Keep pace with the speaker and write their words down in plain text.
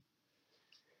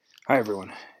Hi,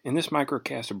 everyone. In this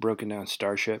microcast of Broken Down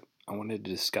Starship, I wanted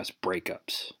to discuss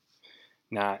breakups.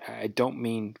 Now, I don't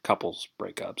mean couples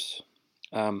breakups.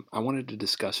 I wanted to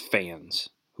discuss fans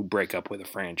who break up with a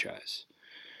franchise.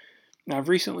 Now, I've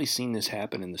recently seen this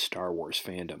happen in the Star Wars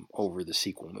fandom over the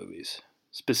sequel movies,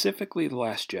 specifically The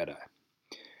Last Jedi.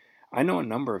 I know a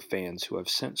number of fans who have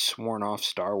since sworn off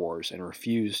Star Wars and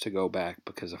refused to go back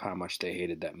because of how much they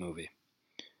hated that movie.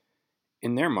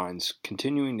 In their minds,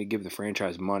 continuing to give the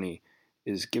franchise money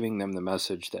is giving them the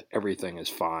message that everything is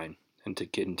fine and to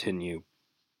continue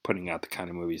putting out the kind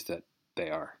of movies that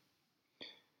they are.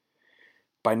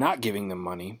 By not giving them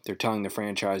money, they're telling the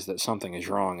franchise that something is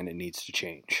wrong and it needs to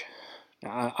change.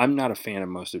 Now, I'm not a fan of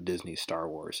most of Disney's Star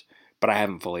Wars, but I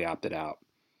haven't fully opted out.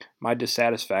 My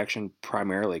dissatisfaction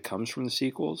primarily comes from the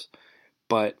sequels,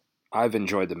 but I've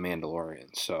enjoyed The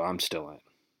Mandalorian, so I'm still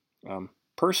in.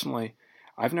 Personally,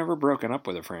 I've never broken up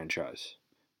with a franchise,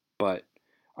 but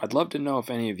I'd love to know if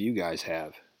any of you guys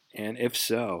have, and if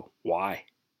so, why?